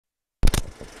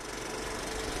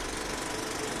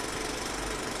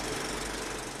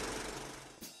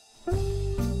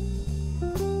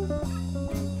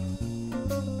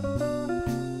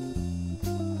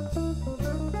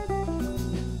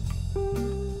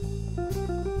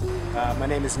My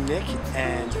name is Nick,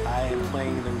 and I am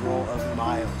playing the role of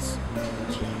Miles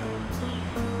in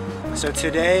Kiana. So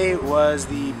today was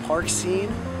the park scene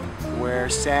where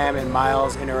Sam and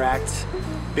Miles interact.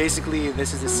 Basically,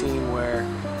 this is the scene where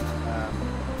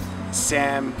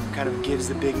Sam kind of gives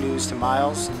the big news to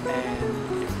Miles,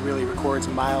 and it really records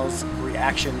Miles'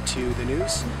 reaction to the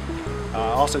news.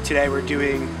 Also today we're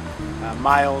doing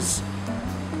Miles'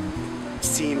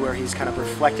 scene where he's kind of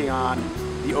reflecting on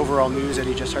the overall news that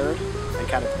he just heard and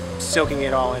kind of soaking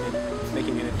it all in and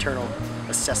making an internal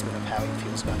assessment of how he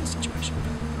feels about the situation.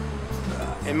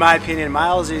 In my opinion,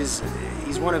 Miles he's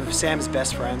one of Sam's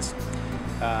best friends.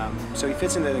 So he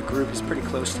fits into the group, he's pretty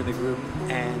close to the group,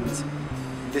 and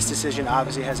this decision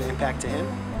obviously has an impact to him.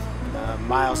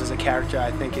 Miles as a character,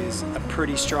 I think, is a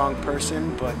pretty strong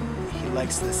person, but he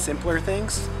likes the simpler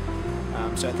things.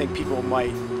 So I think people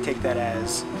might take that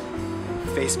as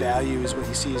face value, is what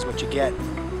you see is what you get,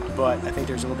 but I think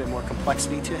there's a little bit more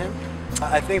complexity to him.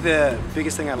 I think the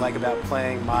biggest thing I like about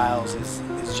playing Miles is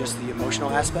just the emotional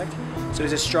aspect. So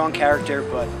he's a strong character,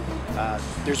 but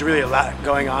there's really a lot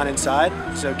going on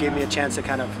inside, so it gave me a chance to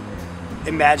kind of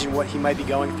imagine what he might be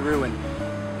going through. And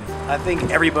I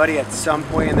think everybody at some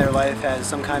point in their life has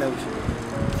some kind of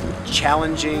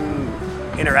challenging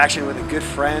interaction with a good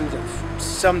friend, of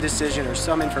some decision or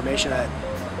some information that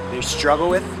they struggle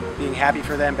with, being happy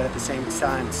for them but at the same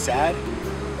time sad,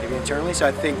 maybe internally. So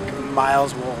I think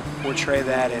Miles will portray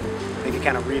that, and they can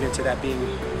kind of read into that being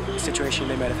a situation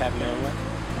they might have had in their own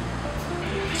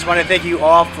life. Just want to thank you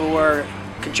all for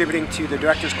contributing to the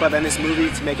Directors Club and this movie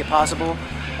to make it possible.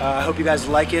 I hope you guys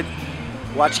like it.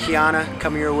 Watch Kiana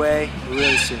coming your way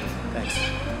really soon. Thanks.